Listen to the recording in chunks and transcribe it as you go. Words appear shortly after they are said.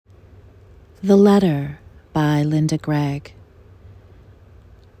The Letter by Gregg.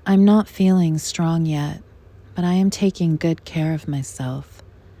 I'm not feeling strong yet, but I am taking good care of myself.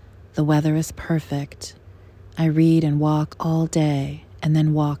 The weather is perfect. I read and walk all day and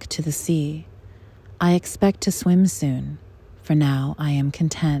then walk to the sea. I expect to swim soon. For now, I am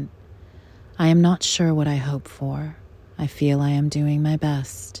content. I am not sure what I hope for. I feel I am doing my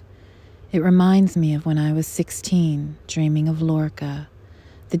best. It reminds me of when I was 16, dreaming of Lorca,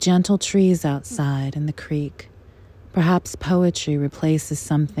 the gentle trees outside and the creek. Perhaps poetry replaces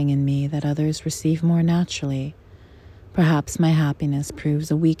something in me that others receive more naturally. Perhaps my happiness proves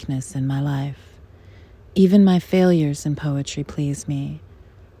a weakness in my life. Even my failures in poetry please me.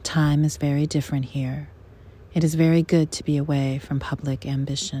 Time is very different here. It is very good to be away from public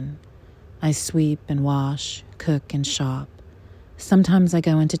ambition. I sweep and wash, cook and shop. Sometimes I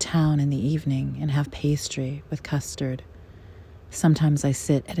go into town in the evening and have pastry with custard. Sometimes I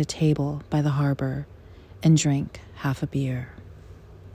sit at a table by the harbor and drink half a beer.